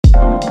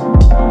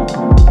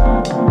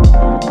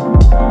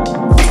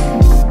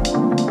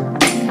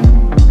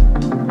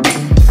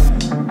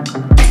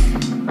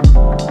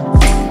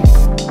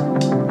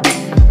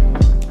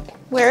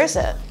Where is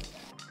it?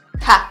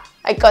 Ha!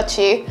 I got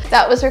you.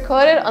 That was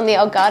recorded on the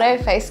Elgato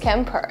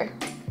Facecam Pro.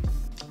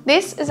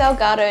 This is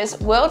Elgato's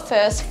world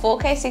first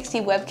 4K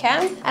 60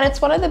 webcam, and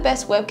it's one of the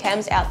best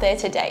webcams out there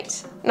to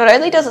date. Not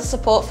only does it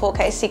support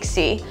 4K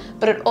 60,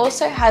 but it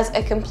also has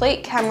a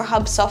complete camera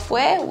hub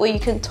software where you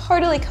can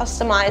totally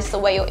customize the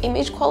way your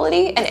image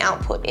quality and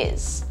output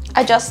is.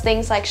 Adjust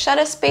things like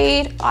shutter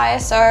speed,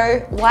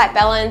 ISO, white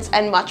balance,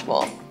 and much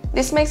more.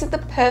 This makes it the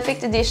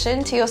perfect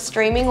addition to your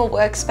streaming or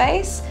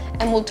workspace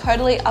and will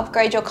totally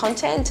upgrade your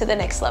content to the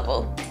next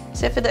level.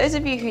 So for those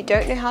of you who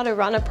don't know how to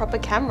run a proper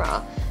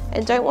camera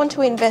and don't want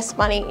to invest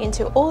money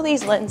into all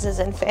these lenses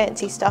and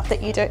fancy stuff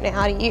that you don't know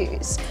how to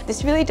use,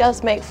 this really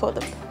does make for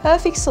the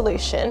perfect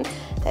solution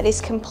that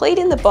is complete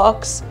in the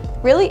box,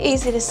 really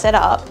easy to set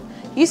up,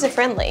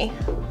 user-friendly,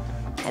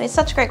 and it's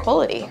such great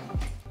quality.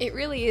 It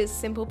really is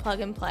simple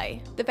plug and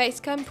play. The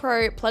Facecam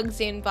Pro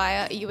plugs in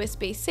via a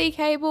USB-C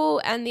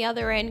cable and the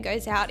other end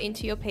goes out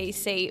into your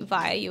PC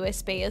via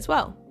USB as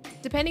well.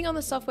 Depending on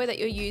the software that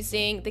you're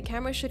using, the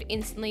camera should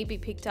instantly be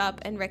picked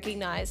up and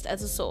recognized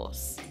as a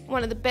source.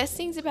 One of the best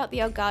things about the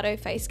Elgato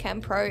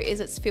Facecam Pro is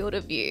its field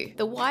of view.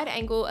 The wide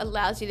angle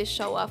allows you to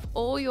show off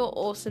all your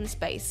awesome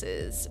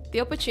spaces.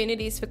 The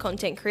opportunities for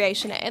content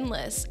creation are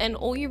endless, and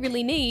all you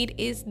really need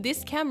is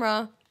this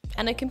camera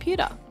and a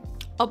computer.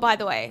 Oh, by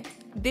the way,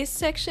 this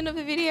section of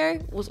the video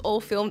was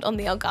all filmed on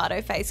the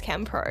Elgato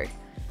Facecam Pro,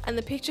 and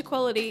the picture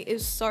quality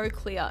is so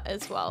clear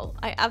as well.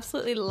 I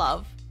absolutely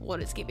love what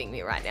it's giving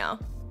me right now.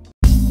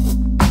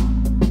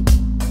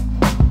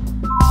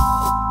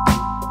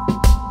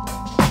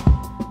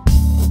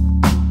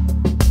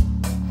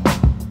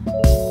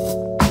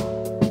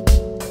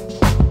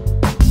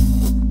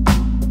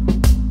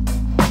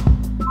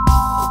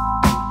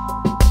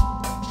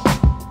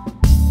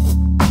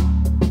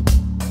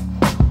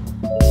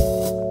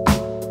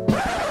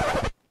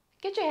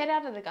 Get your head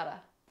out of the gutter.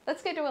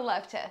 Let's go do a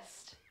live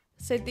test.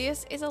 So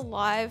this is a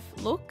live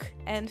look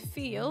and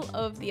feel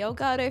of the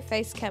Elgato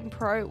Facecam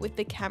Pro with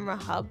the Camera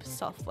Hub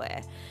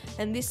software.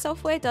 And this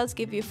software does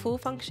give you full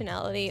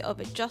functionality of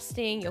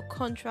adjusting your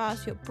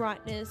contrast, your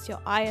brightness, your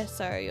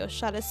ISO, your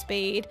shutter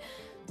speed,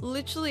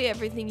 literally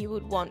everything you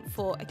would want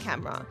for a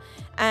camera.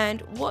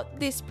 And what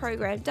this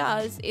program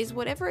does is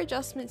whatever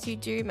adjustments you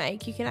do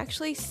make, you can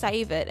actually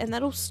save it and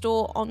that'll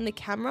store on the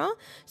camera.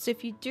 So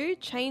if you do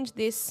change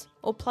this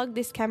or plug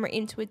this camera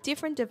into a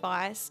different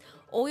device,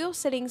 all your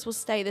settings will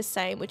stay the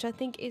same, which I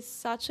think is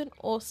such an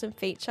awesome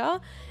feature,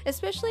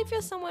 especially if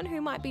you're someone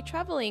who might be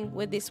traveling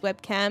with this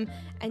webcam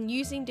and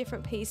using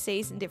different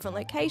PCs in different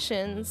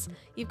locations.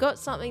 You've got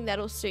something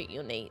that'll suit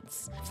your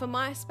needs. For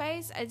my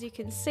space, as you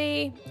can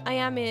see, I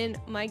am in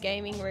my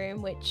gaming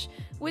room, which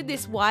with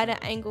this wider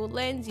angle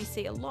lens, you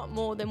see a lot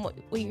more than what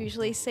we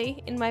usually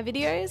see in my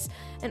videos.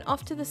 And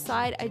off to the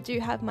side, I do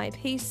have my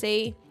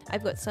PC.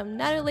 I've got some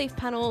nanoleaf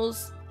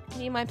panels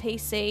near my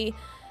PC,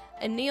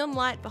 a neon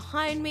light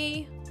behind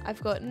me.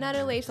 I've got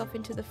nanoleafs off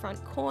into the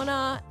front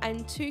corner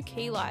and two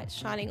key lights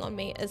shining on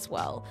me as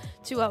well,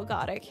 two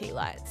Elgato key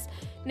lights.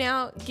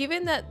 Now,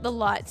 given that the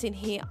lights in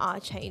here are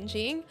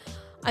changing,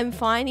 I'm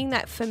finding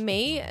that for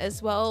me,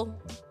 as well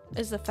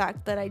as the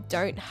fact that I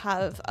don't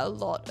have a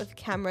lot of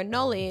camera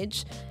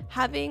knowledge,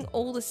 having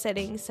all the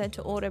settings set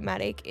to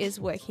automatic is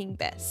working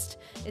best.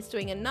 It's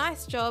doing a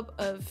nice job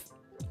of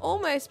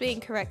almost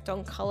being correct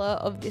on color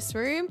of this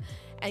room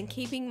and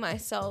keeping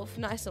myself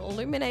nice and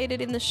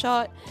illuminated in the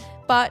shot.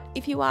 But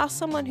if you are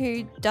someone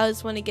who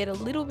does want to get a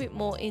little bit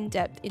more in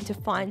depth into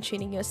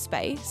fine-tuning your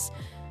space,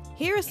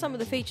 here are some of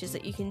the features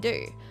that you can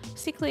do.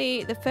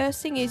 Basically, the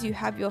first thing is you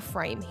have your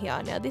frame here.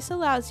 Now this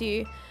allows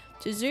you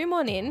to zoom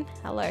on in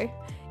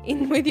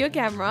with your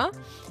camera,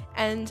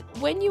 and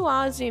when you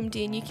are zoomed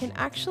in, you can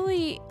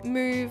actually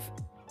move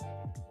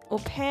or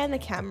pan the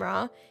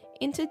camera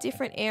into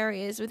different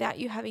areas without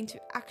you having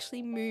to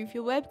actually move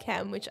your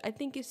webcam, which I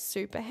think is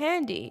super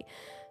handy.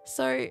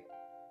 So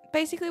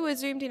basically we're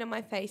zoomed in on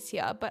my face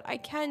here, but I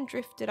can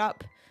drift it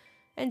up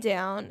and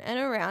down and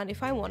around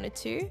if I wanted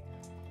to.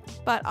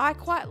 But I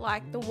quite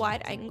like the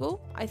wide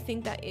angle. I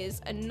think that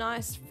is a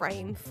nice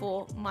frame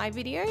for my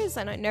videos,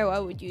 and I know I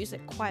would use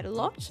it quite a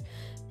lot.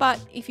 But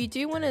if you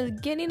do want to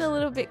get in a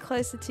little bit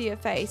closer to your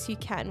face, you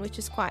can, which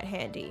is quite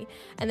handy.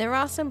 And there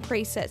are some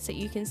presets that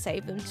you can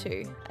save them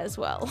to as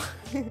well.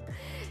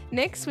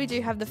 Next, we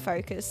do have the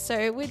focus.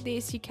 So with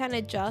this, you can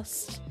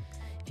adjust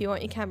if you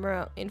want your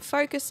camera in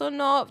focus or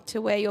not,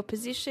 to where you're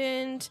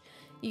positioned.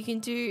 You can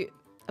do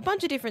a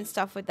bunch of different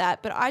stuff with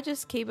that, but I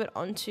just keep it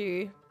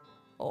onto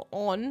or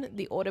on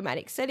the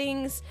automatic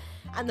settings.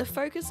 And the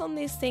focus on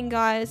this thing,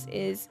 guys,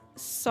 is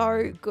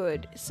so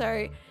good.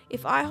 So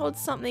if I hold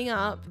something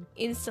up,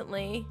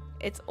 instantly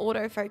it's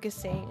auto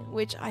focusing,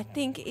 which I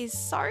think is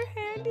so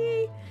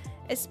handy,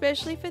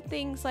 especially for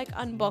things like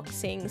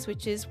unboxings,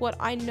 which is what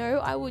I know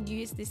I would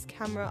use this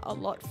camera a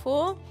lot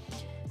for.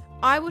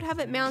 I would have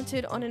it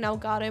mounted on an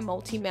Elgato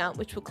multi-mount,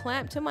 which will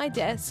clamp to my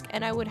desk,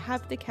 and I would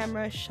have the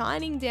camera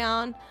shining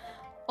down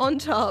on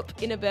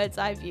top in a bird's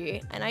eye view.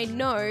 And I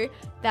know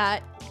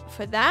that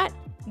for that,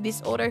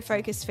 this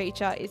autofocus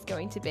feature is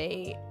going to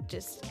be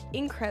just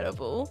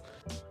incredible.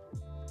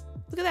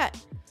 Look at that.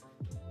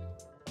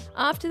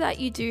 After that,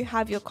 you do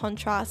have your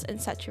contrast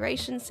and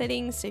saturation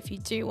settings, so if you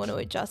do want to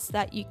adjust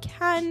that, you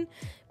can.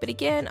 But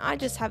again, I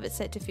just have it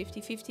set to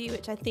 50-50,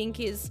 which I think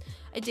is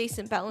a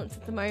decent balance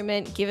at the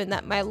moment, given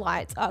that my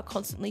lights are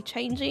constantly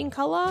changing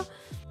color.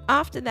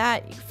 After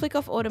that, you flick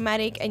off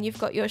automatic and you've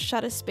got your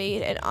shutter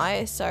speed and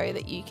ISO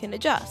that you can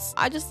adjust.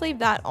 I just leave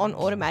that on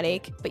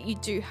automatic, but you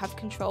do have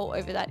control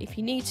over that if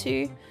you need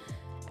to.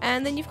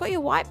 And then you've got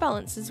your white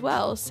balance as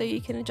well, so you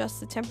can adjust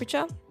the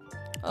temperature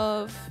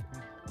of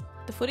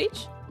the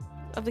footage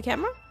of the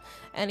camera.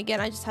 And again,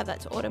 I just have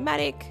that to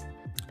automatic.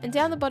 And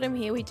down the bottom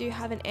here, we do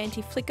have an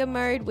anti-flicker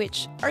mode,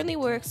 which only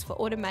works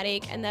for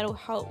automatic, and that'll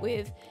help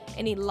with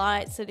any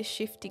lights that are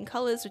shifting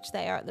colors, which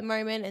they are at the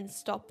moment, and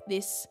stop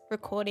this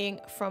recording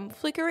from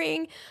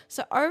flickering.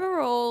 So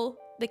overall,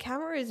 the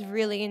camera is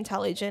really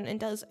intelligent and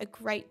does a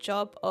great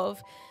job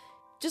of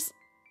just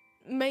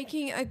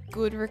making a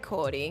good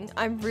recording.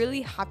 I'm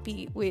really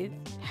happy with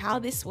how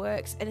this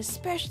works, and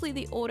especially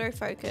the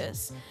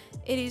autofocus.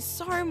 It is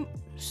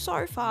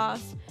so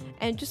fast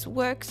and just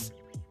works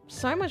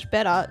so much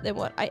better than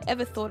what I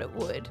ever thought it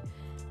would.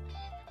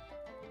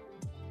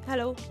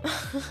 Hello.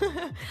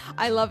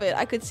 I love it.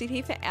 I could sit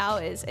here for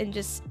hours and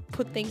just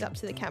put things up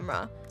to the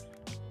camera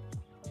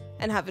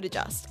and have it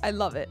adjust. I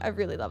love it. I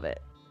really love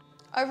it.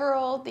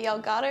 Overall, the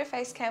Elgato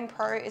Facecam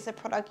Pro is a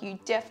product you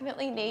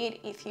definitely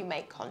need if you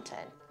make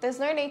content. There's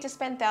no need to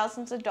spend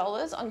thousands of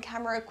dollars on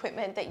camera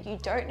equipment that you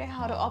don't know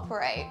how to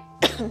operate.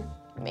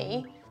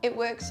 Me. It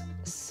works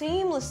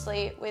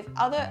seamlessly with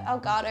other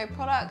Elgato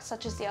products,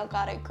 such as the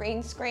Elgato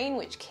green screen,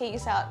 which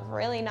keys out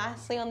really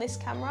nicely on this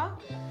camera,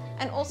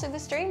 and also the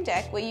Stream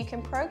Deck, where you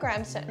can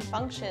program certain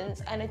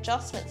functions and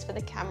adjustments for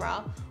the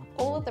camera,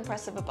 all at the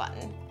press of a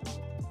button.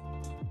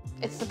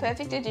 It's the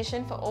perfect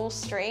addition for all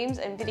streams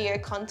and video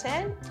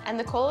content, and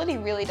the quality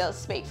really does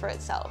speak for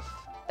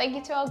itself. Thank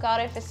you to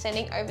Elgato for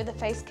sending over the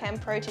Facecam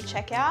Pro to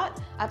check out.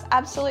 I've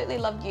absolutely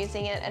loved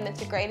using it, and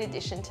it's a great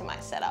addition to my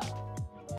setup.